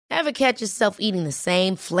Ever catch yourself eating the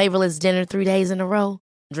same flavorless dinner 3 days in a row?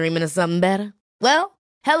 Dreaming of something better? Well,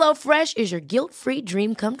 HelloFresh is your guilt-free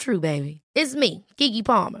dream come true, baby. It's me, Keke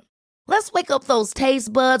Palmer. Let's wake up those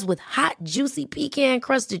taste buds with hot, juicy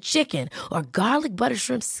pecan-crusted chicken or garlic butter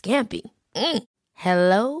shrimp scampi.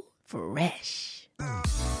 Hello Fresh.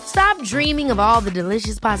 Stop dreaming of all the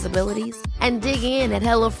delicious possibilities and dig in at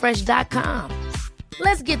HelloFresh.com.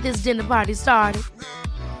 Let's get this dinner party started.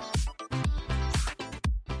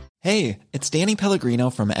 Hey, it's Danny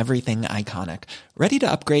Pellegrino from Everything Iconic. Ready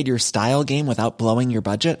to upgrade your style game without blowing your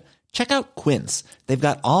budget? Check out Quince. They've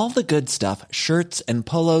got all the good stuff, shirts and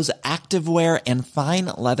polos, activewear, and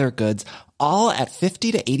fine leather goods, all at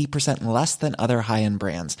 50 to 80% less than other high-end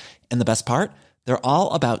brands. And the best part? They're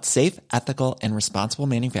all about safe, ethical, and responsible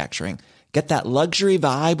manufacturing. Get that luxury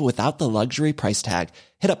vibe without the luxury price tag.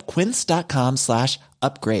 Hit up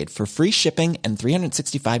quince.com/upgrade for free shipping and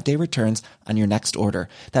 365-day returns on your next order.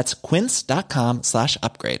 That's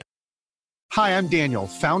quince.com/upgrade. Hi, I'm Daniel,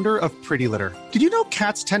 founder of Pretty Litter. Did you know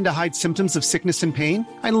cats tend to hide symptoms of sickness and pain?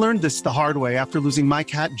 I learned this the hard way after losing my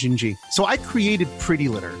cat, Gingy. So I created Pretty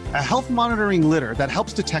Litter, a health monitoring litter that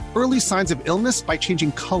helps detect early signs of illness by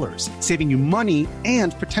changing colors, saving you money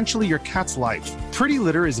and potentially your cat's life. Pretty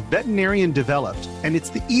Litter is veterinarian developed, and it's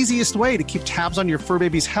the easiest way to keep tabs on your fur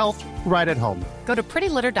baby's health right at home. Go to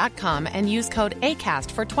prettylitter.com and use code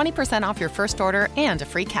ACAST for 20% off your first order and a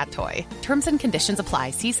free cat toy. Terms and conditions apply.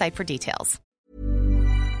 See site for details.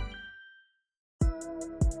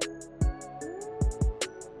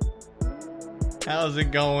 How's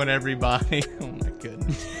it going, everybody? Oh, my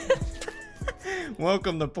goodness.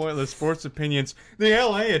 Welcome to Pointless Sports Opinions, the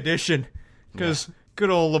LA edition. Because good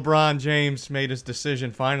old LeBron James made his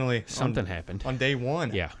decision finally. Something happened. On day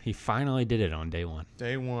one. Yeah, he finally did it on day one.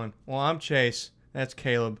 Day one. Well, I'm Chase. That's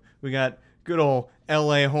Caleb. We got good old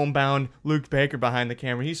LA homebound Luke Baker behind the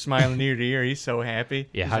camera. He's smiling ear to ear. He's so happy.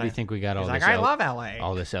 Yeah, how do you think we got all this? I love LA.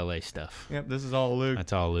 All this LA stuff. Yep, this is all Luke.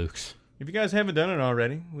 That's all Luke's. If you guys haven't done it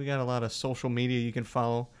already, we got a lot of social media you can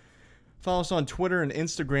follow. Follow us on Twitter and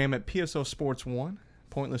Instagram at PSO Sports 1.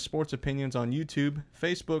 Pointless Sports Opinions on YouTube,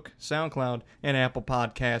 Facebook, SoundCloud, and Apple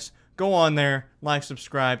Podcasts. Go on there, like,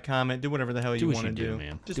 subscribe, comment, do whatever the hell you want to do.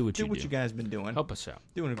 Man. Just do what you guys been doing. Help us out.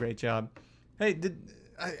 Doing a great job. Hey,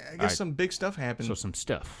 I guess some big stuff happened. So some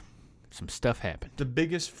stuff happened. The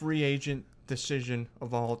biggest free agent decision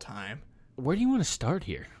of all time. Where do you want to start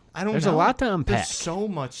here? I don't know. There's a lot to unpack. There's so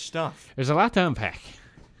much stuff. There's a lot to unpack.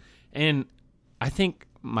 And I think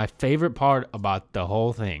my favorite part about the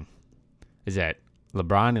whole thing is that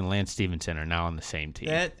LeBron and Lance Stevenson are now on the same team.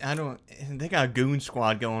 They got a goon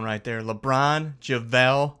squad going right there. LeBron,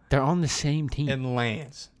 JaVale. They're on the same team. And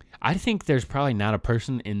Lance. I think there's probably not a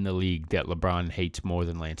person in the league that LeBron hates more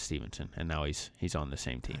than Lance Stevenson, and now he's on the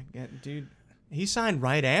same team. Dude, he signed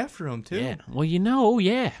right after him, too. Yeah. Well,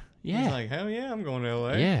 yeah. He's like, hell yeah, I'm going to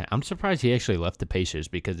L.A. Yeah, I'm surprised he actually left the Pacers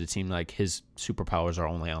because it seemed like his superpowers are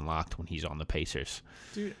only unlocked when he's on the Pacers.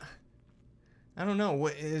 Dude, I don't know.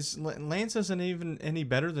 Lance isn't even any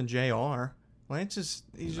better than JR. He's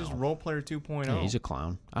just role player 2.0. Yeah, he's a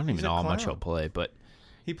clown. I don't even know how much he'll play, but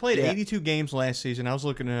he played 82 games last season. I was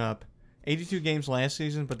looking it up. 82 games last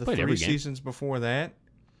season, but the 3 seasons before that,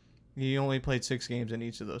 he only played 6 games in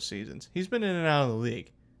each of those seasons. He's been in and out of the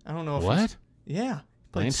league. I don't know if What? Yeah.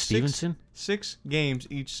 Lance Stevenson? 6 games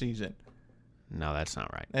each season. No, that's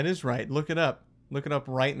not right. That is right. Look it up. Look it up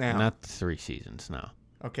right now. Not 3 seasons, no.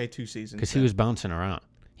 Okay, 2 seasons. Because he was bouncing around.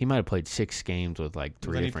 He might have played 6 games with like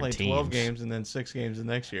 3 different teams. Then he played 12 games and then 6 games the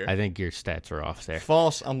next year. I think your stats are off there.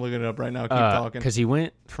 False. I'm looking it up right now. Keep talking. Because he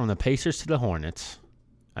went from the Pacers to the Hornets,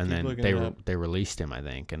 and then they released him, I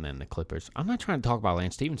think, and then the Clippers. I'm not trying to talk about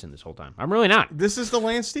Lance Stevenson this whole time. I'm really not. This is the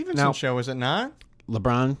Lance Stevenson show, is it not?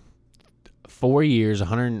 LeBron, 4 years,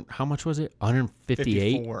 100. How much was it?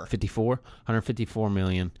 158, 54, 154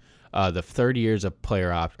 million. The third year's a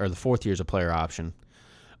player option, or the fourth year's a player option.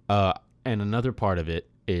 And another part of it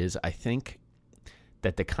is, I think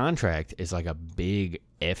that the contract is like a big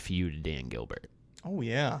FU to Dan Gilbert. Oh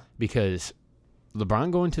yeah, because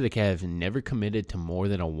LeBron going to the Cavs never committed to more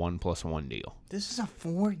than a 1+1 deal. This is a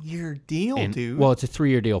 4-year deal, dude. Well, it's a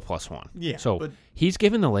 3-year deal plus 1. Yeah. So he's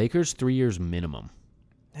given the Lakers 3 years minimum.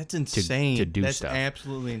 That's insane. To do That's stuff.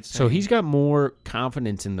 Absolutely insane. So he's got more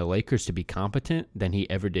confidence in the Lakers to be competent than he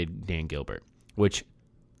ever did Dan Gilbert. Which,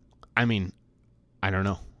 I mean, I don't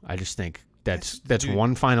know. I just think That's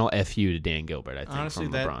one final FU to Dan Gilbert, I think, honestly,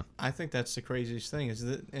 from LeBron. I think that's the craziest thing is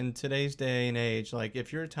that in today's day and age, like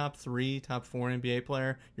if you're a top 3, top 4 NBA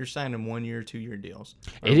player, you're signing 1 year, 2 year deals.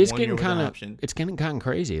 It is getting kind of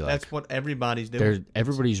crazy. Like, that's what everybody's doing.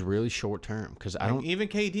 Everybody's really short term because I don't even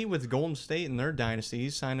KD with Golden State and their dynasty,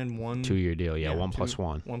 he's signing 1 2-year deal. Yeah, 1 +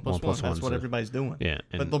 1. 1 + 1. That's what everybody's doing. Yeah,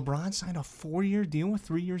 but LeBron signed a 4-year deal with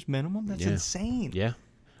 3 years minimum. That's insane. Yeah.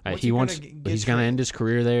 He's going to end his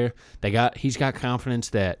career there. He's got confidence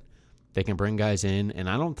that they can bring guys in, and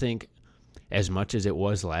I don't think as much as it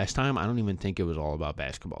was last time, I don't even think it was all about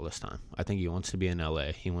basketball this time. I think he wants to be in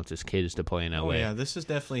LA. He wants his kids to play in LA. Oh yeah, this is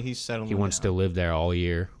definitely he's settling. He wants to live there all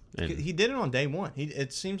year. And he did it on day one.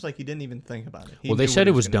 It seems like he didn't even think about it. Well, they said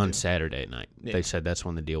it was done Saturday night. Yeah. They said that's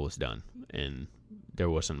when the deal was done, and there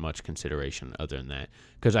wasn't much consideration other than that.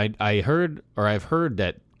 Because I've heard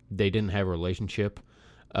that they didn't have a relationship.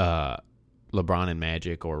 LeBron and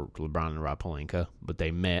Magic or LeBron and Rob Pelinka, but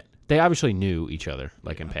they met. They obviously knew each other,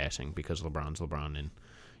 in passing, because LeBron's LeBron, and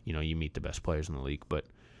you meet the best players in the league. But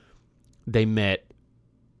they met.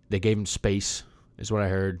 They gave him space, is what I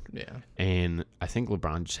heard. Yeah. And I think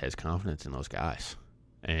LeBron just has confidence in those guys,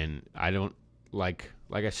 and I don't like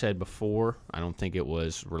I said before. I don't think it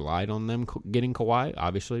was relied on them getting Kawhi,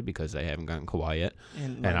 obviously, because they haven't gotten Kawhi yet,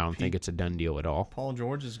 and I don't think it's a done deal at all. Paul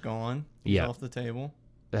George is gone. He's off the table.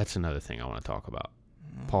 That's another thing I want to talk about.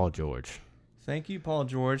 Paul George. Thank you, Paul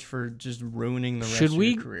George, for just ruining the rest of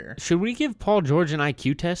your career. Should we give Paul George an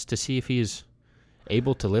IQ test to see if he is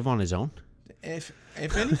able to live on his own? If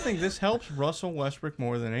anything, this helps Russell Westbrook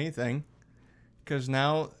more than anything, because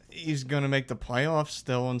now he's going to make the playoffs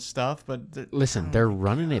still and stuff. But listen, they're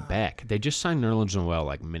running it back. They just signed Nerlens Noel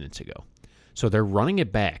like minutes ago, so they're running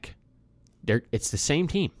it back. It's the same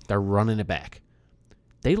team. They're running it back.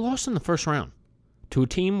 They lost in the first round to a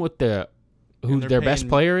team with their best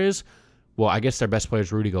player is, well, I guess their best player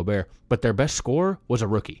is Rudy Gobert, but their best scorer was a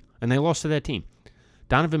rookie, and they lost to that team.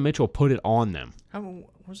 Donovan Mitchell put it on them. How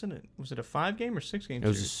wasn't it? Was it a 5-game or 6-game? It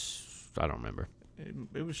was. I don't remember.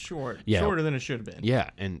 It was short. Yeah. Shorter than it should have been. Yeah,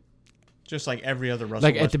 and just like every other Russell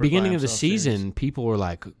Westbrook at the beginning of the season, series. People were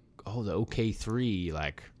like, "Oh, the OK3."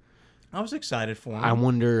 Like, I was excited for them. I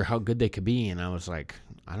wonder how good they could be, and I was like,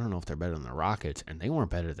 I don't know if they're better than the Rockets, and they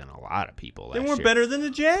weren't better than a lot of people. They weren't better than the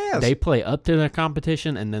Jazz. They play up to their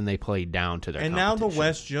competition, and then they play down to their competition. And now the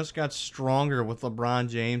West just got stronger with LeBron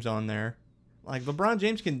James on there. Like, LeBron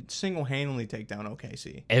James can single-handedly take down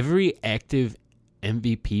OKC. Every active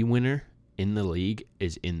MVP winner in the league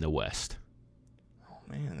is in the West. Oh,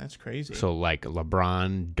 man, that's crazy. So, like,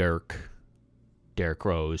 LeBron, Derrick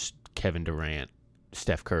Rose, Kevin Durant,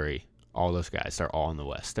 Steph Curry, all those guys, they're all in the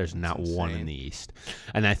West. There's not one in the East.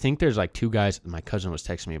 And I think there's like 2 guys. My cousin was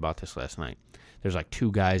texting me about this last night. There's like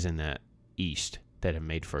 2 guys in the East that have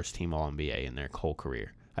made first-team All-NBA in their whole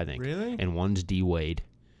career, I think. Really? And one's D. Wade.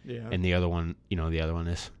 Yeah. And the other one, the other one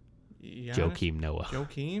is Giannis? Joakim Noah.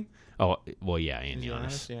 Joakim? Oh, well, yeah, and Giannis.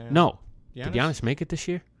 Giannis. Yeah. No. Giannis? Did Giannis make it this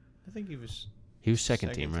year? I think he was. He was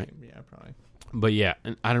second team, right? Yeah, probably. But yeah,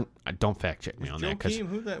 and I don't fact check me on that because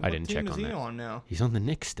I didn't check on that. What team is he on now? He's on the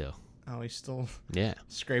Knicks still. Oh, he's still Yeah.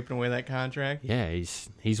 scraping away that contract? Yeah,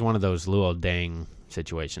 he's one of those Luol Deng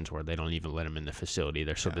situations where they don't even let him in the facility.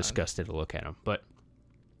 They're so disgusted to look at him. But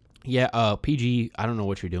yeah, PG, I don't know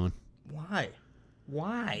what you're doing. Why?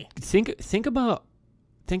 Think about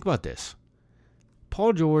this.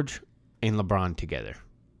 Paul George and LeBron together.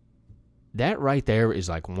 That right there is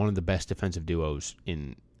like one of the best defensive duos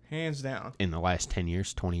hands down in the last 10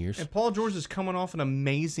 years, 20 years. And Paul George is coming off an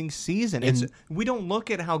amazing season. We don't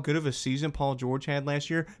look at how good of a season Paul George had last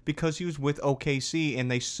year because he was with OKC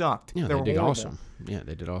and they sucked. Yeah, they did awesome. Yeah,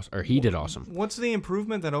 they did awesome. Or he did awesome. What's the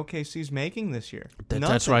improvement that OKC's making this year?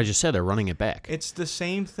 That's what I just said. They're running it back. It's the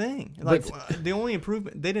same thing. Like the only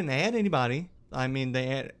improvement, they didn't add anybody. I mean,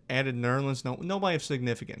 they added Nerlens. Nobody of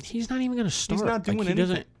significance. He's not even going to start. He's not doing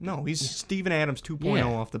anything. No, he's Steven Adams 2.0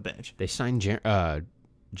 off the bench. They signed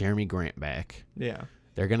Jeremy Grant back. Yeah.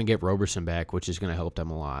 They're going to get Roberson back, which is going to help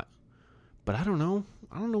them a lot. But I don't know.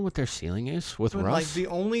 I don't know what their ceiling is with Russ. Like the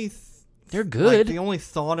only they're good. Like the only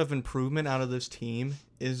thought of improvement out of this team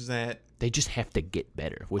is that they just have to get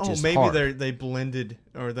better, which is maybe hard. they blended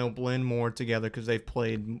or they'll blend more together because they've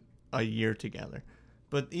played a year together.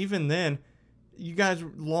 But even then, you guys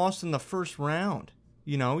lost in the first round.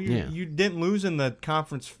 You didn't lose in the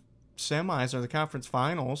conference semis or the conference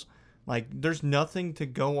finals. Like, there's nothing to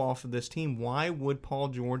go off of this team. Why would Paul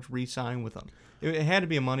George re-sign with them? It had to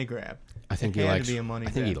be a money grab. I think he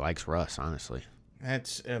likes Russ, honestly.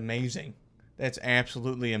 That's amazing. That's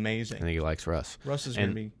absolutely amazing. I think he likes Russ. Russ is going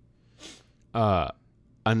to be... On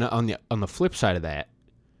the flip side of that,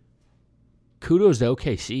 kudos to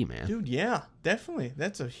OKC, man. Dude, yeah, definitely.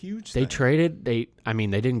 That's a huge They thing. traded. They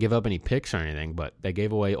didn't give up any picks or anything, but they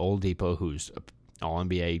gave away Oladipo, who's an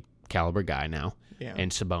All-NBA caliber guy now, and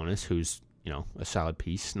Sabonis, who's a solid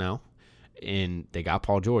piece now, and they got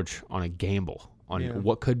Paul George on a gamble on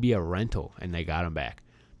what could be a rental, and they got him back.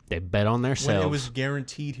 They bet on themselves. When it was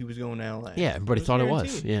guaranteed he was going to LA. Yeah, everybody thought guaranteed.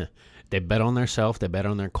 It was. Yeah, they bet on themselves. They bet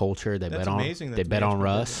on their culture. They bet on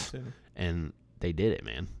Russ, and they did it,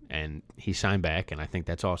 man. And he signed back, and I think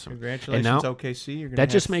that's awesome. Congratulations, and now, OKC. You're going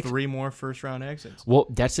to have 3 more first-round exits. Well,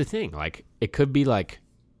 that's the thing. Like, it could be like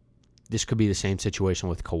this could be the same situation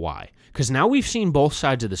with Kawhi. Because now we've seen both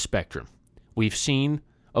sides of the spectrum. We've seen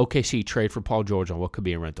OKC trade for Paul George on what could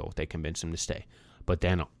be a rental. They convinced him to stay. But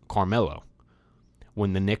then Carmelo.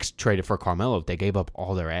 When the Knicks traded for Carmelo, they gave up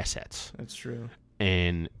all their assets. That's true.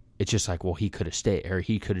 And it's just like, well, he could have stayed, or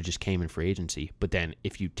he could have just came in free agency. But then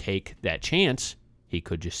if you take that chance, he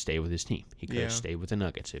could just stay with his team. He could have stayed with the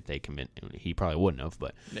Nuggets if they convinced him. He probably wouldn't have,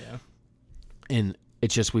 but and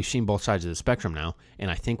it's just we've seen both sides of the spectrum now, and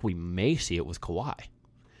I think we may see it with Kawhi.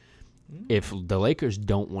 If the Lakers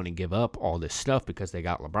don't want to give up all this stuff because they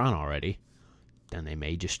got LeBron already, then they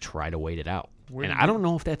may just try to wait it out. I don't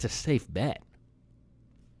know if that's a safe bet.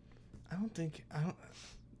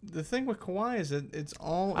 The thing with Kawhi is that it's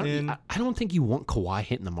all in. I don't think you want Kawhi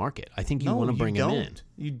hitting the market. I think you want to bring him in.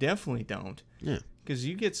 You definitely don't. Yeah. Because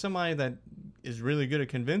you get somebody that is really good at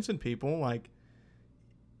convincing people. Like,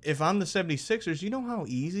 if I'm the 76ers, you know how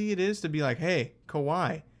easy it is to be like, hey,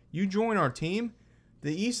 Kawhi, you join our team.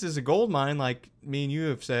 The East is a gold mine, like me and you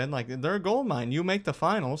have said. Like, they're a gold mine. You make the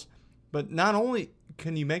finals. But not only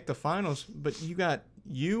can you make the finals, but you got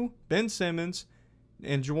you, Ben Simmons,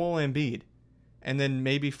 and Joel Embiid. And then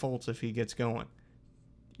maybe Fultz if he gets going.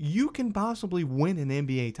 You can possibly win an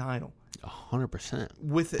NBA title. 100%.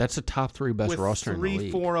 That's a top 3 best roster in the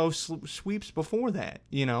league. 3-4-0 sweeps before that,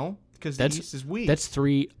 because the East is weak. That's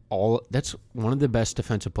one of the best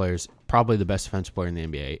defensive players, probably the best defensive player in the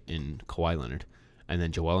NBA in Kawhi Leonard. And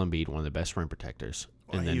then Joel Embiid, one of the best rim protectors.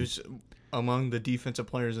 Well, he was among the defensive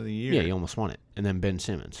players of the year. Yeah, he almost won it. And then Ben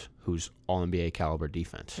Simmons, who's all-NBA caliber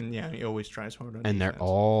defense. And he always tries hard on and defense.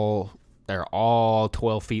 They're all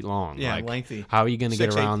 12 feet long. Yeah, lengthy. How are you going to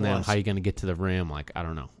get around them? How are you going to get to the rim? Like, I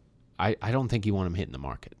don't know. I don't think you want him hitting the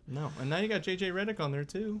market. No, and now you got J.J. Redick on there,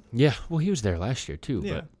 too. Yeah, well, he was there last year, too.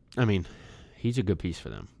 Yeah. But, I mean, he's a good piece for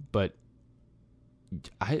them. But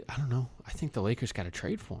I don't know. I think the Lakers got to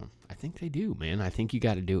trade for him. I think they do, man. I think you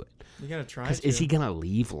got to do it. You got to try Because is he going to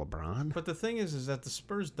leave LeBron? But the thing is that the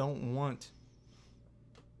Spurs don't want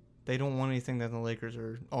anything that the Lakers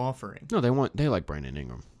are offering. No, they like Brandon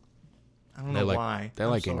Ingram. I don't know why. They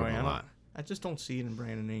like Ingram a lot. I just don't see it in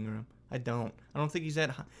Brandon Ingram. I don't think he's that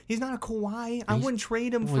high. He's not a Kawhi. I wouldn't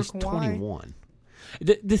trade him for he's Kawhi. 21.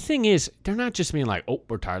 The thing is, they're not just being like, oh,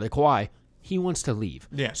 we're tired of Kawhi. He wants to leave.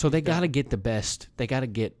 Yeah. So they got to get the best. They got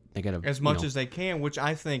to as much as they can, which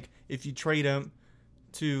I think if you trade him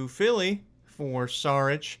to Philly for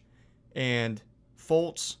Saric and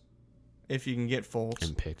Fultz, if you can get Fultz.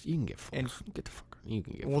 And picks. You can get Fultz. Get the fuck. You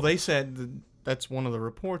can get Fultz. They said that's one of the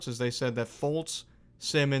reports is they said that Fultz,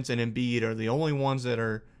 Simmons, and Embiid are the only ones that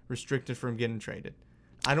are restricted from getting traded.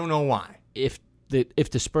 I don't know why. If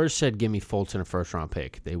the Spurs said give me Fultz and a first-round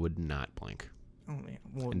pick, they would not blink. Oh, man.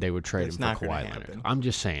 Well, and they would trade him for Kawhi Leonard. I'm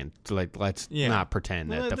just saying, let's not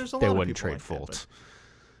pretend that they wouldn't trade Fultz.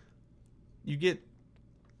 You get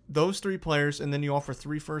those 3 players, and then you offer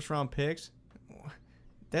 3 first-round picks.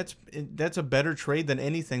 That's a better trade than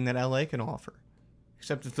anything that LA can offer,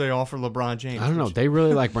 except if they offer LeBron James. I don't know. They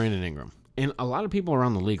really like Brandon Ingram. And a lot of people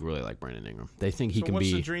around the league really like Brandon Ingram. They think he can be.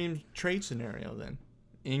 So what's the dream trade scenario then?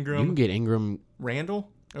 Ingram. You can get Ingram, Randall,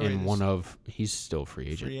 and he's still a free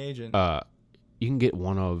agent. Free agent. You can get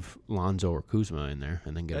one of Lonzo or Kuzma in there,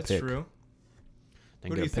 and then get a pick. That's true.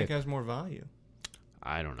 Who do you think has more value?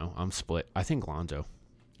 I don't know. I'm split. I think Lonzo.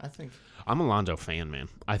 I'm a Lonzo fan, man.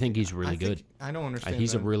 I think he's really good. I don't understand.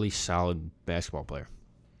 He's a really solid basketball player.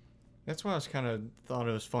 That's why I was kind of thought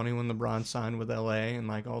it was funny when LeBron signed with LA, and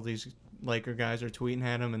like all these Laker guys are tweeting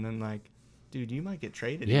at him, and then like, dude, you might get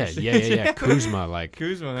traded. Yeah. Kuzma,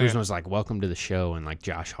 Kuzma's like, welcome to the show, and like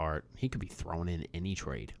Josh Hart, he could be thrown in any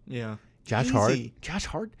trade. Yeah. Josh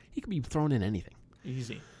Hart, he could be thrown in anything.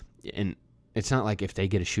 Easy. And it's not like if they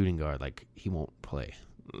get a shooting guard, like he won't play.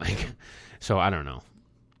 Like, so I don't know.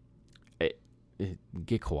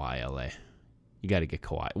 Get Kawhi, LA. You got to get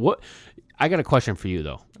Kawhi. What? I got a question for you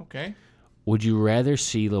though. Okay. Would you rather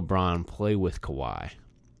see LeBron play with Kawhi,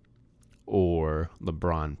 or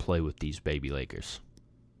LeBron play with these baby Lakers?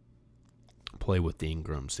 Play with the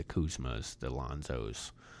Ingrams, the Kuzmas, the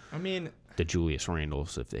Lonzos. I mean, the Julius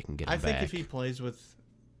Randles if they can get him back. I think if he plays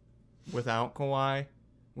without Kawhi,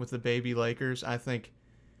 with the baby Lakers, I think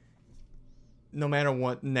no matter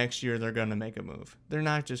what, next year they're going to make a move. They're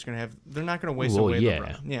not just going to have. They're not going to waste away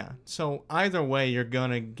LeBron. Yeah. So either way, you're going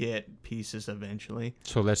to get pieces eventually.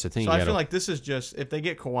 So that's the thing. So I feel like this is just, if they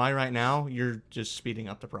get Kawhi right now, you're just speeding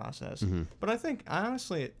up the process. Mm-hmm. But I think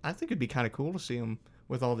it'd be kind of cool to see him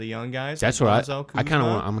with all the young guys. That's like what I kind of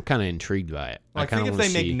want. I'm kind of intrigued by it. I think if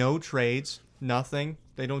they make no trades, nothing,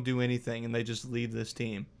 they don't do anything, and they just leave this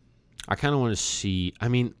team. I kind of want to see. I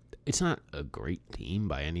mean, it's not a great team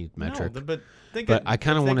by any metric. No, but I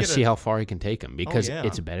kind of want to see how far he can take them because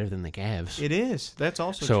it's better than the Cavs. It is. That's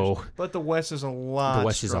also true. But the West is a lot The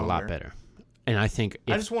West stronger. is a lot better. And I think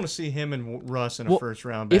I just want to see him and Russ in a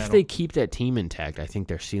first-round battle. If they keep that team intact, I think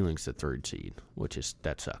their ceiling's the 3rd seed,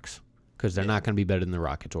 that sucks. Because they're not going to be better than the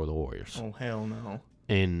Rockets or the Warriors. Oh, hell no.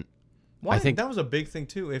 And I think that was a big thing,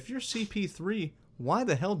 too. If you're CP3, why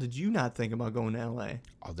the hell did you not think about going to L.A.?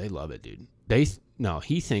 Oh, they love it, dude.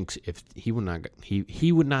 He thinks if he would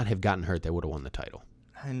not have gotten hurt, they would have won the title.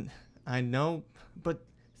 And I know, but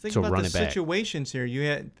think about the situations here.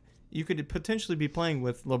 You could potentially be playing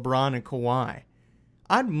with LeBron and Kawhi.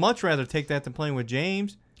 I'd much rather take that than playing with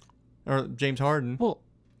James Harden. Well,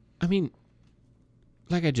 I mean,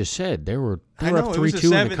 like I just said, they were up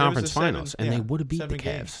 3-2 in the conference finals, and they would have beat the Cavs.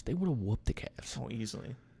 Games. They would have whooped the Cavs. Oh,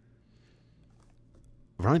 easily.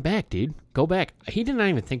 Run it back, dude. Go back. He did not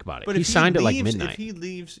even think about it. But he signed it like midnight. If he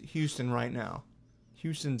leaves Houston right now,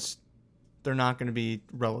 they're not going to be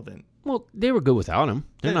relevant. Well, they were good without him.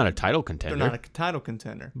 They're not a title contender. They're not a title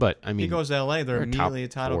contender. But, I mean, he goes to L.A., they're immediately a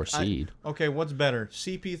title 4 seed. Okay, what's better?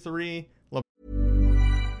 CP3,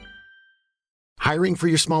 Hiring for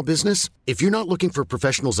your small business? If you're not looking for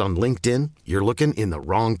professionals on LinkedIn, you're looking in the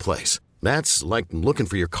wrong place. That's like looking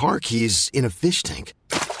for your car keys in a fish tank.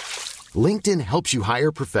 LinkedIn helps you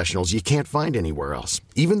hire professionals you can't find anywhere else,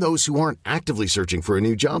 even those who aren't actively searching for a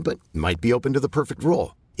new job but might be open to the perfect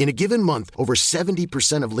role. In a given month, over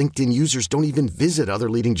 70% of LinkedIn users don't even visit other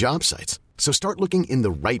leading job sites. So start looking in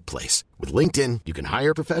the right place. With LinkedIn, you can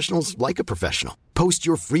hire professionals like a professional. Post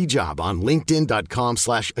your free job on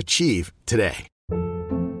linkedin.com/achieve today.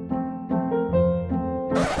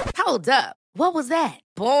 Hold up. What was that?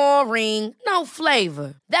 Boring. No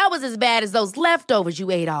flavor. That was as bad as those leftovers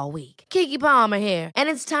you ate all week. Keke Palmer here, and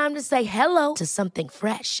it's time to say hello to something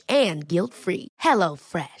fresh and guilt-free. Hello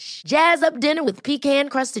Fresh. Jazz up dinner with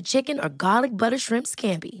pecan-crusted chicken or garlic butter shrimp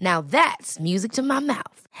scampi. Now that's music to my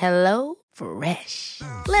mouth. Hello Fresh.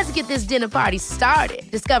 Let's get this dinner party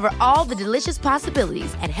started. Discover all the delicious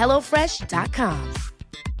possibilities at HelloFresh.com.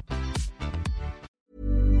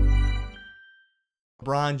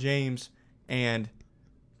 LeBron James and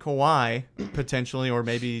Kawhi, potentially, or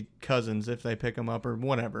maybe Cousins if they pick him up or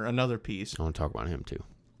whatever, another piece. I want to talk about him, too.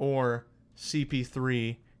 Or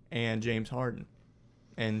CP3 and James Harden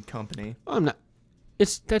and company. Well,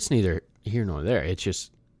 that's neither here nor there. It's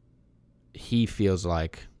just he feels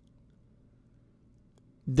like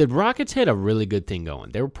the Rockets had a really good thing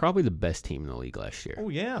going. They were probably the best team in the league last year. Oh,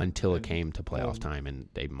 yeah. Until it came to playoff time, and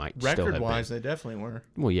they might still have been. Record-wise, they definitely were.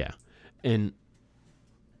 Well, yeah. And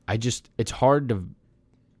it's hard to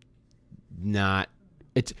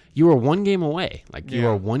you were 1 game away. You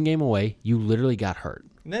were 1 game away. You literally got hurt.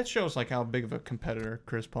 And that shows how big of a competitor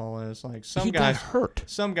Chris Paul is. He got hurt.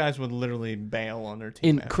 Some guys would literally bail on their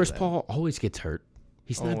team. And Chris Paul always gets hurt.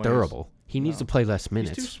 He's not durable. He needs to play less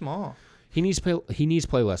minutes. He's too small. He needs to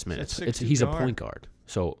play less minutes. He's guard. A point guard.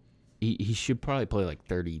 So he should probably play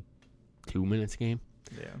 32 minutes a game.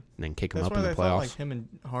 Yeah. And then kick him up in the That's why they playoffs. thought him and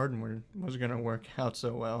Harden was going to work out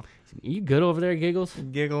so well. You good over there, Giggles?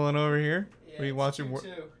 Giggling over here? Yeah, what are you watching?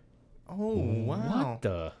 Oh, wow. What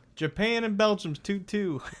the? Japan and Belgium's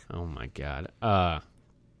 2-2. Oh, my God. What are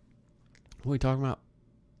we talking about?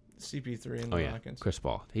 CP3 and the Rockets. Chris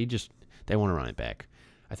Paul. They want to run it back.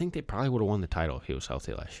 I think they probably would have won the title if he was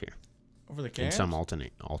healthy last year. Over the Cavs? In some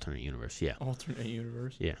alternate universe, yeah. Alternate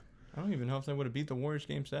universe? Yeah. I don't even know if they would have beat the Warriors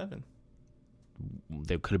Game 7.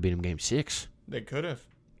 They could have beat him Game 6. They could have.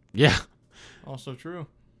 Yeah. Also true.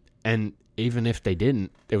 And even if they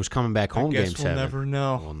didn't, it was coming back home Game 7. We'll never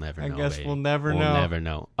know. We'll never know. I guess baby. we'll never know. We'll never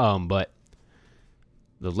know. But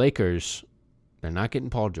the Lakers, they're not getting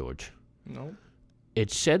Paul George. Nope.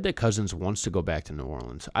 It's said that Cousins wants to go back to New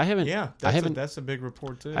Orleans. That's a big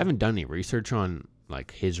report too. I haven't done any research on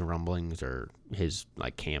his rumblings or his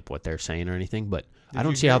camp, what they're saying or anything, but I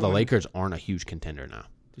don't see how the Lakers aren't a huge contender now.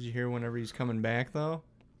 Did you hear whenever he's coming back though?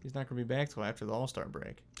 He's not going to be back till after the All-Star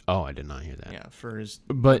break. Oh, I did not hear that. Yeah, for his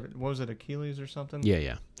what was it, Achilles or something?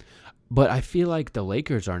 Yeah. But I feel like the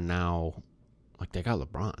Lakers are now they got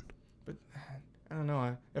LeBron. But I don't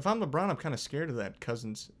know. If I'm LeBron, I'm kind of scared of that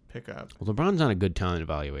Cousins pickup. Well, LeBron's not a good talent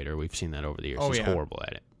evaluator. We've seen that over the years. He's horrible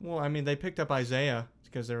at it. Well, I mean, they picked up Isaiah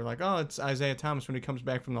because they were like, oh, it's Isaiah Thomas. When he comes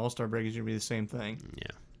back from the All-Star break, he's going to be the same thing. Yeah.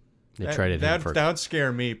 They traded him for... That would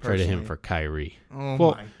scare me, personally. Traded him for Kyrie. Oh,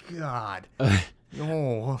 my God.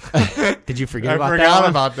 Oh. Did you forget about that? I forgot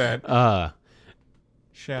about that.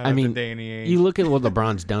 Shout out to Danny Ainge. You look at what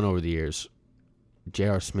LeBron's done over the years.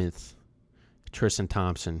 J.R. Smith, Tristan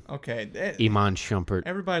Thompson, Iman Shumpert.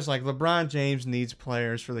 Everybody's like, LeBron James needs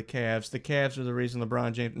players for the Cavs. The Cavs are the reason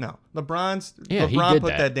LeBron James... No, LeBron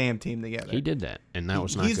put that damn team together. He did that, and that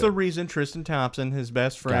was not He's good. the reason Tristan Thompson, his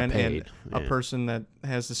best friend, and a person that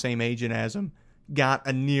has the same agent as him, got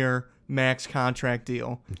a near max contract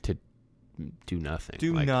deal. To do nothing.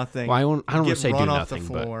 Nothing. Well, I don't want to say do nothing,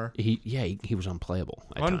 but he was unplayable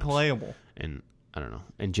at unplayable. Times. And I don't know.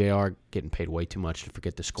 And JR getting paid way too much to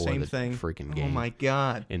forget the score of the freaking game. Oh, my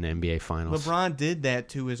God. In the NBA Finals. LeBron did that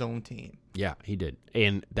to his own team. Yeah, he did.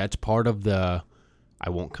 And that's part of the I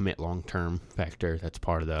won't commit long-term factor. That's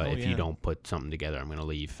part of the you don't put something together, I'm going to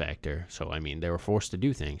leave factor. So, I mean, they were forced to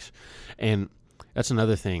do things. And that's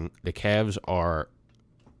another thing. The Cavs are,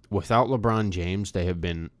 without LeBron James, they have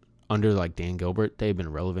been, under like Dan Gilbert, they've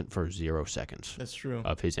been relevant for 0 seconds. That's true.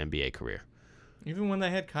 Of his NBA career. Even when they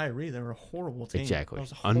had Kyrie, they were a horrible team. Exactly.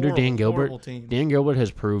 Under Dan Gilbert, Dan Gilbert has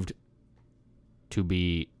proved to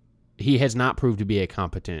be, he has not proved to be a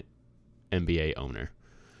competent NBA owner.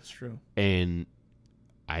 That's true. And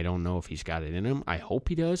I don't know if he's got it in him. I hope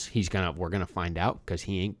he does. We're gonna find out because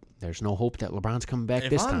there's no hope that LeBron's coming back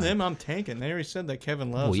this time. If I'm them, I'm tanking. They already said that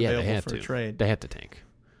Kevin Love's available for a trade. They have to tank.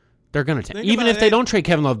 They're going to tank. Even if they don't trade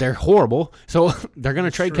Kevin Love, they're horrible. So they're going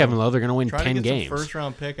to trade Kevin Love. They're going to win 10 games. Try to get some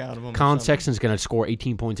first-round pick out of him. Colin Sexton's going to score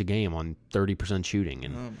 18 points a game on 30% shooting.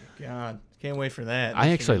 And oh, my God. Can't wait for that.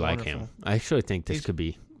 I actually like him. I actually think this could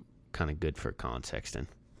be kind of good for Colin Sexton,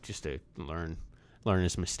 just to learn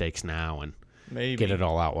his mistakes now and get it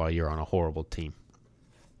all out while you're on a horrible team.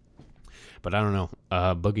 But I don't know.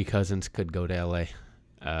 Boogie Cousins could go to L.A.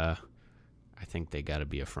 I think they got to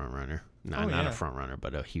be a front-runner. Not a front runner,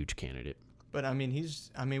 but a huge candidate. But I mean,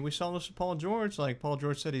 we saw this with Paul George. Like Paul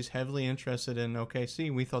George said, he's heavily interested in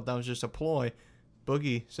OKC. We thought that was just a ploy.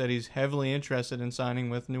 Boogie said he's heavily interested in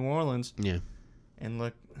signing with New Orleans. Yeah. And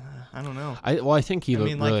look, I don't know. I think he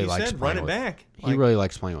really likes said, playing run it back. He really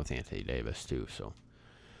likes playing with Anthony Davis too. So.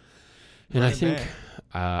 And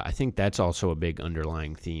I think that's also a big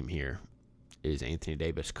underlying theme here, is Anthony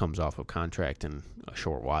Davis comes off of contract in a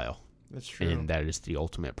short while. That's true. And that is the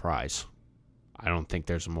ultimate prize. I don't think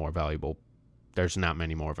there's not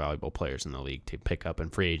many more valuable players in the league to pick up in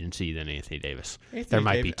free agency than Anthony Davis. There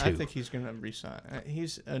might be two. I think he's going to resign.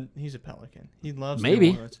 He's a Pelican. He loves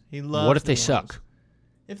maybe. New Orleans. He loves. What if they suck?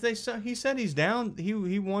 If they suck, he said he's down.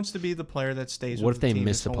 He wants to be the player that stays. What if they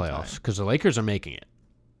miss the playoffs? Because the Lakers are making it.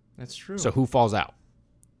 That's true. So who falls out?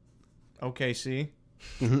 OKC.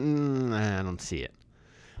 I don't see it.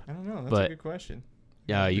 I don't know. That's a good question.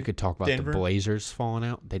 Yeah, you could talk about Denver. The Blazers falling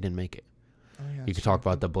out. They didn't make it. Oh, yeah, you could talk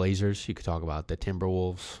about the Blazers. You could talk about the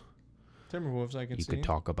Timberwolves. I can see. You could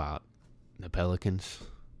talk about the Pelicans.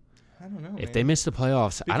 I don't know. If they miss the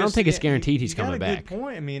playoffs, I don't think it's guaranteed he's coming back. Good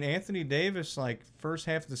point. I mean, Anthony Davis, like first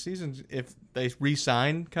half of the season, if they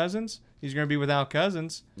re-sign Cousins, he's going to be without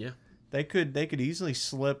Cousins. Yeah, they could easily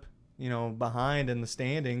slip, behind in the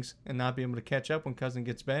standings and not be able to catch up when Cousins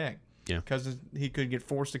gets back. Yeah, Cousins, he could get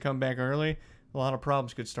forced to come back early. A lot of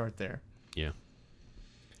problems could start there. Yeah.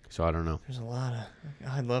 So I don't know. There's a lot of.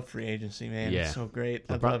 I love free agency, man. Yeah. It's so great.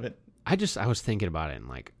 I love it. I was thinking about it and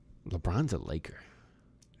like, LeBron's a Laker.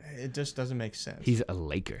 It just doesn't make sense. He's a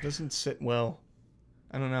Laker. It doesn't sit well.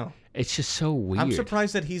 I don't know. It's just so weird. I'm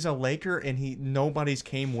surprised that he's a Laker and nobody's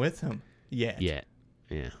came with him yet. Yeah.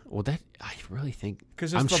 Well, I really think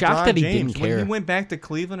because I'm LeBron shocked that he James. didn't care. When he went back to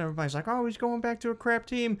Cleveland, everybody's like, "Oh, he's going back to a crap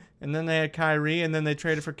team." And then they had Kyrie, and then they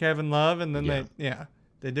traded for Kevin Love, and then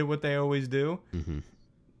they did what they always do. Mm-hmm.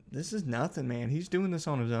 This is nothing, man. He's doing this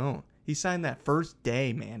on his own. He signed that first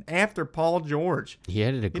day, man, after Paul George. He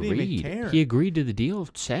had it agreed. He didn't even care. He agreed to the deal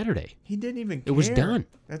Saturday. He didn't even care. It was done.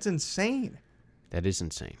 That's insane. That is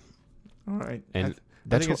insane. All right. And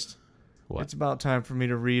it's about time for me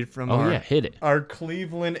to read from hit it. Our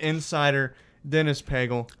Cleveland insider, Dennis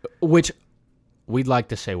Pagel. Which we'd like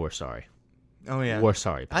to say we're sorry. Oh, yeah. We're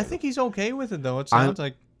sorry, Pagel. I think he's okay with it, though. It sounds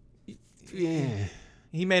like... Yeah.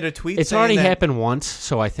 He made a tweet. It's already happened once,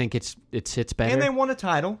 so I think it sits better. And they won a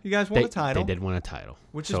title. You guys won a title. They did win a title,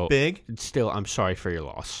 which is big. Still, I'm sorry for your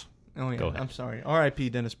loss. Oh yeah, Go ahead. I'm sorry. R.I.P.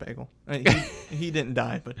 Dennis Pagel. He didn't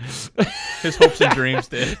die, but his hopes and dreams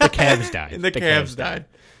did. The Cavs died. The Cavs died.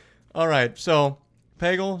 All right, so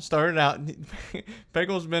Pagel started out.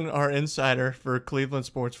 Pagel's been our insider for Cleveland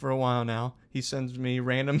sports for a while now. He sends me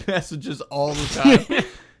random messages all the time.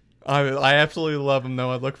 I absolutely love him, though.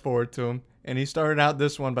 I look forward to him. And he started out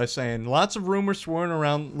this one by saying, lots of rumors swirling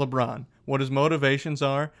around LeBron, what his motivations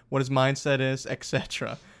are, what his mindset is,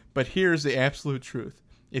 etc. But here's the absolute truth,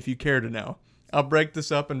 if you care to know. I'll break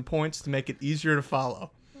this up in points to make it easier to follow.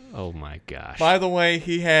 Oh, my gosh. By the way,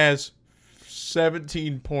 he has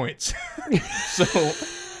 17 points. So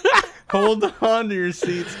hold on to your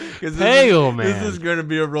seats, because this is going to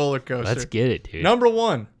be a roller coaster. Let's get it, dude. Number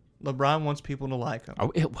 1, LeBron wants people to like him.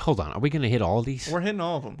 Hold on. Are we going to hit all these? We're hitting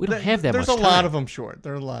all of them. We don't have that much time. There's a lot of them short.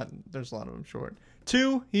 There's a lot of them short.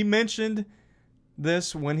 2, he mentioned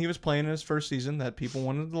this when he was playing in his first season, that people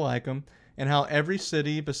wanted to like him, and how every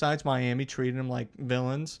city besides Miami treated him like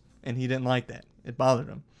villains, and he didn't like that. It bothered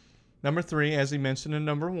him. Number 3, as he mentioned in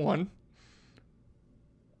number 1.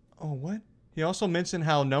 Oh, what? He also mentioned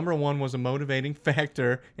how number 1 was a motivating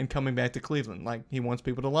factor in coming back to Cleveland. Like, he wants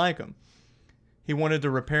people to like him. He wanted to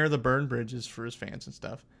repair the burned bridges for his fans and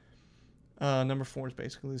stuff. Number 4 is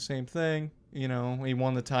basically the same thing. You know, he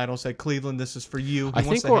won the title, said, Cleveland, this is for you. I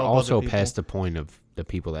think we're also past the point of the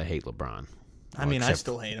people that hate LeBron. I mean, I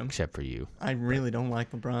still hate him. Except for you. I really don't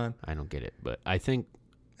like LeBron. I don't get it, but I think...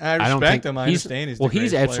 I respect him. I understand he's the he's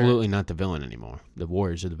greatest absolutely player. Not the villain anymore. The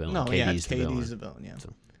Warriors are the villain. No, KD's the villain, yeah.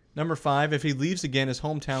 So. Number 5, if he leaves again, his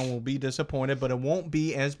hometown will be disappointed, but it won't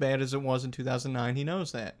be as bad as it was in 2009. He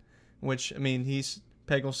knows that. Which, I mean,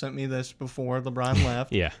 Pagel sent me this before LeBron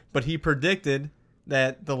left. Yeah. But he predicted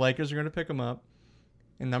that the Lakers are going to pick him up.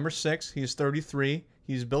 And number 6, he's 33.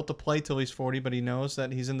 He's built to play till he's 40, but he knows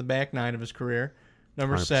that he's in the back 9 of his career.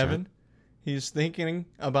 Number 100%. 7, he's thinking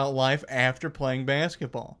about life after playing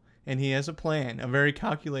basketball. And he has a plan, a very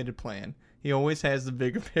calculated plan. He always has the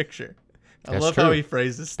bigger picture. I love how he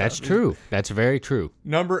phrases stuff. That's true. That's very true.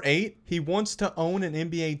 Number 8, he wants to own an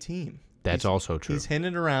NBA team. That's also true. He's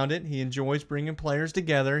hinted around it. He enjoys bringing players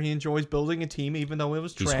together. He enjoys building a team, even though it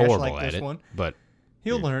was trash horrible like at this it, one. But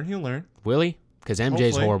He'll learn. Will he? Because MJ's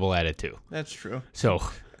Hopefully. horrible at it too. That's true. So,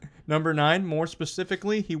 Number 9, more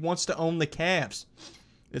specifically, he wants to own the Cavs.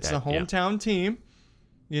 It's the hometown team.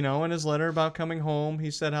 You know, in his letter about coming home, he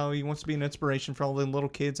said how he wants to be an inspiration for all the little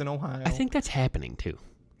kids in Ohio. I think that's happening too.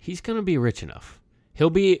 He's going to be rich enough. He'll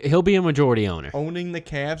be a majority owner. Owning the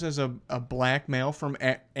Cavs as a black male from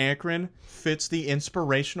Akron fits the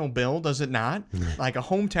inspirational bill, does it not? Like a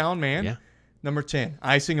hometown man. Yeah. Number 10,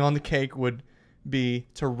 icing on the cake would be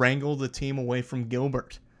to wrangle the team away from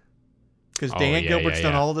Gilbert. Because Dan Gilbert's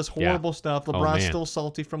done all this horrible stuff. LeBron's still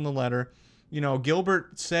salty from the letter. You know,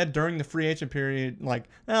 Gilbert said during the free agent period, like,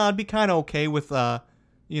 I'd be kind of okay with,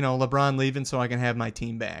 LeBron leaving so I can have my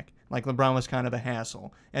team back. Like, LeBron was kind of a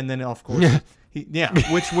hassle. And then, of course,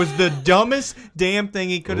 which was the dumbest damn thing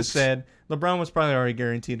he could have said. LeBron was probably already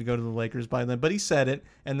guaranteed to go to the Lakers by then, but he said it.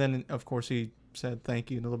 And then, of course, he said thank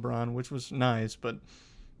you to LeBron, which was nice. But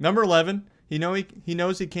number 11, he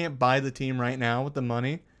knows he can't buy the team right now with the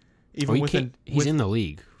money. Even he's in the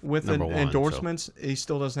league. With endorsements, he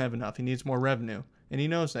still doesn't have enough. He needs more revenue, and he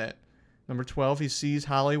knows that. Number 12, he sees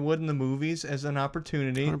Hollywood and the movies as an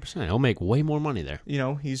opportunity. 100%. He'll make way more money there. You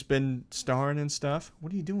know, he's been starring and stuff.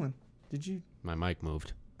 What are you doing? My mic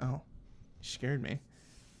moved. Oh, you scared me.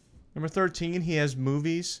 Number 13, he has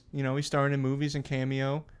movies. You know, he's starring in movies and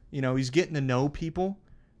cameo. You know, he's getting to know people.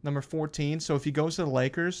 Number 14, so if he goes to the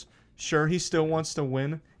Lakers, sure, he still wants to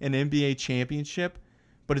win an NBA championship,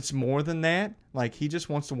 but it's more than that. Like, he just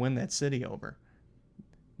wants to win that city over.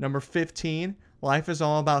 Number 15, life is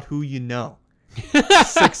all about who you know.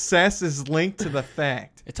 Success is linked to the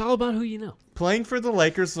fact. It's all about who you know. Playing for the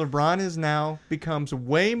Lakers, LeBron is now becomes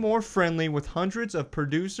way more friendly with hundreds of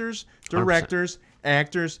producers, directors, 100%.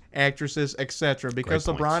 Actors, actresses, etc. Because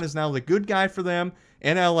LeBron is now the good guy for them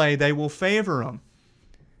in LA. They will favor him.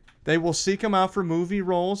 They will seek him out for movie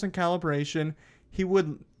roles and calibration. He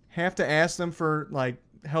would have to ask them for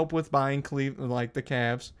help with buying the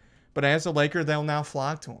Cavs. But as a Laker, they'll now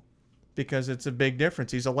flock to him because it's a big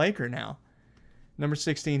difference. He's a Laker now. Number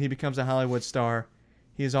 16, he becomes a Hollywood star.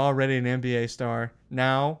 He is already an NBA star.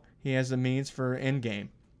 Now he has the means for endgame,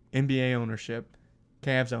 NBA ownership,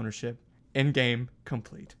 Cavs ownership, endgame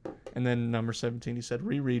complete. And then number 17, he said,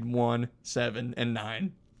 reread 1, 7, and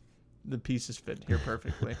 9. The pieces fit here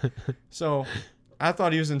perfectly. So I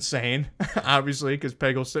thought he was insane, obviously, because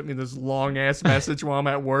Pagel sent me this long-ass message while I'm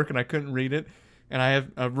at work, and I couldn't read it. And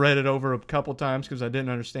I've read it over a couple times because I didn't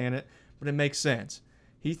understand it. But it makes sense.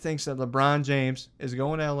 He thinks that LeBron James is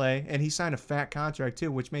going to L.A., and he signed a fat contract,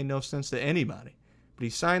 too, which made no sense to anybody. But he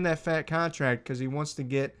signed that fat contract because he wants to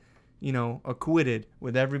get, acquitted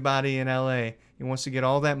with everybody in LA. He wants to get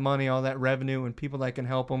all that money, all that revenue, and people that can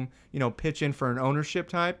help him, pitch in for an ownership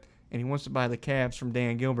type. And he wants to buy the Cavs from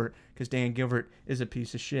Dan Gilbert because Dan Gilbert is a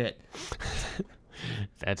piece of shit.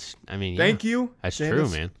 Thank you. That's Dennis true,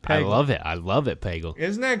 man. Pagel. I love it, Pagel.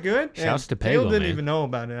 Isn't that good? Shouts to Pagel, didn't man. even know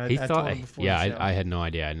about it. I told him before the show. I had no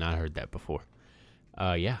idea. I had not heard that before.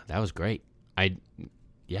 That was great. I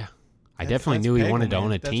definitely knew he wanted to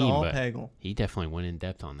own a team, but Pagel. he definitely went in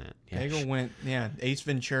depth on that. Yeah. Pagel went, Ace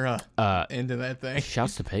Ventura into that thing.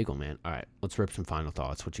 Shouts to Pagel, man. All right, let's rip some final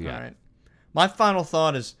thoughts. What you got? All right. My final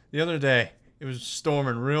thought is the other day, it was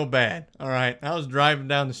storming real bad. All right. I was driving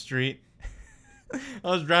down the street.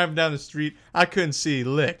 I couldn't see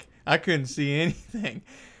lick. I couldn't see anything.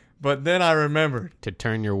 But then I remembered to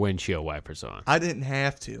turn your windshield wipers on. I didn't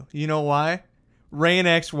have to. You know why?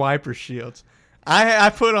 Rain-X wiper shields. I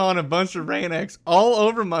put on a bunch of Rain-X all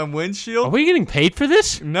over my windshield. Are we getting paid for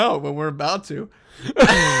this? No, but we're about to.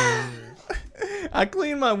 I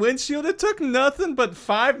cleaned my windshield. It took nothing but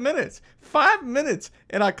 5 minutes. 5 minutes.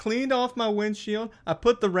 And I cleaned off my windshield. I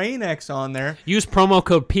put the Rain-X on there. Use promo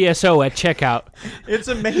code PSO at checkout. It's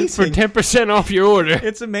amazing. For 10% off your order.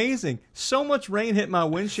 It's amazing. So much rain hit my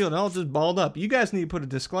windshield, and I was just balled up. You guys need to put a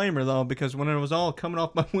disclaimer, though, because when it was all coming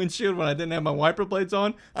off my windshield when I didn't have my wiper blades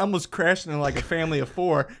on, I almost crashing in like a family of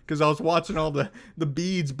four because I was watching all the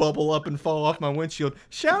beads bubble up and fall off my windshield.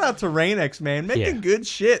 Shout out to Rain-X, man. Making good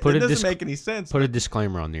shit. That doesn't make any sense. Put a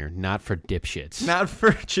disclaimer on there. Not for dipshits. Not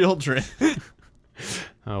for children.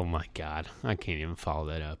 Oh, my God. I can't even follow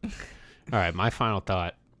that up. All right, my final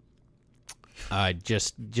thought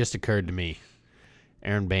just occurred to me.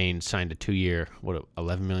 Aaron Baines signed a 2-year,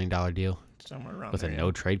 $11 million deal? Somewhere around with there. With a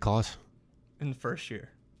no-trade clause? In the first year.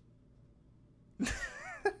 Is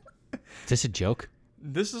this a joke?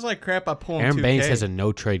 This is like crap I pull in Aaron 2K. Baines has a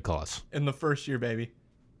no-trade clause. In the first year, baby.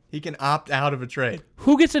 He can opt out of a trade.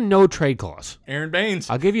 Who gets a no-trade clause? Aaron Baines.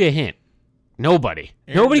 I'll give you a hint. Nobody.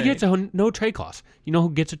 Nobody gets a no-trade clause. You know who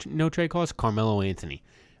gets a no-trade clause? Carmelo Anthony.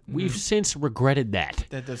 We've since regretted that.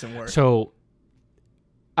 That doesn't work. So,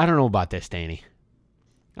 I don't know about this, Danny.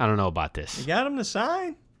 I don't know about this. You got him to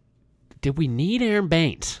sign? Did we need Aaron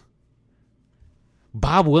Baines?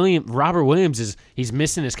 Robert Williams he's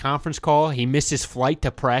missing his conference call. He missed his flight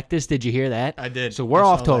to practice. Did you hear that? I did. So we're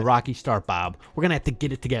off to a rocky start, Bob. We're gonna have to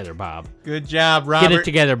get it together, Bob. Good job, Robert. Get it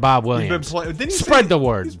together, Bob Williams. Spread the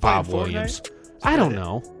word, Bob Williams. I don't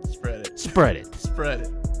know. Spread it. Spread it. Spread it.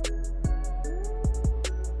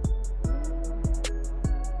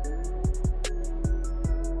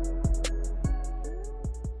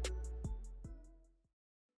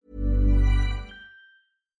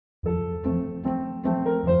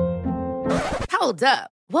 Hold up.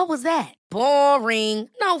 What was that? Boring.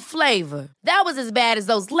 No flavor. That was as bad as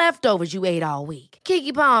those leftovers you ate all week.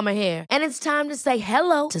 Keke Palmer here, and it's time to say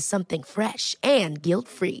hello to something fresh and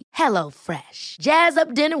guilt-free. Hello Fresh. Jazz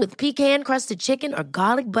up dinner with pecan-crusted chicken or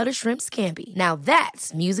garlic butter shrimp scampi. Now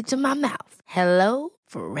that's music to my mouth. Hello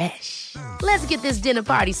Fresh. Let's get this dinner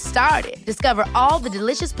party started. Discover all the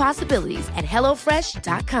delicious possibilities at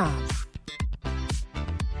HelloFresh.com.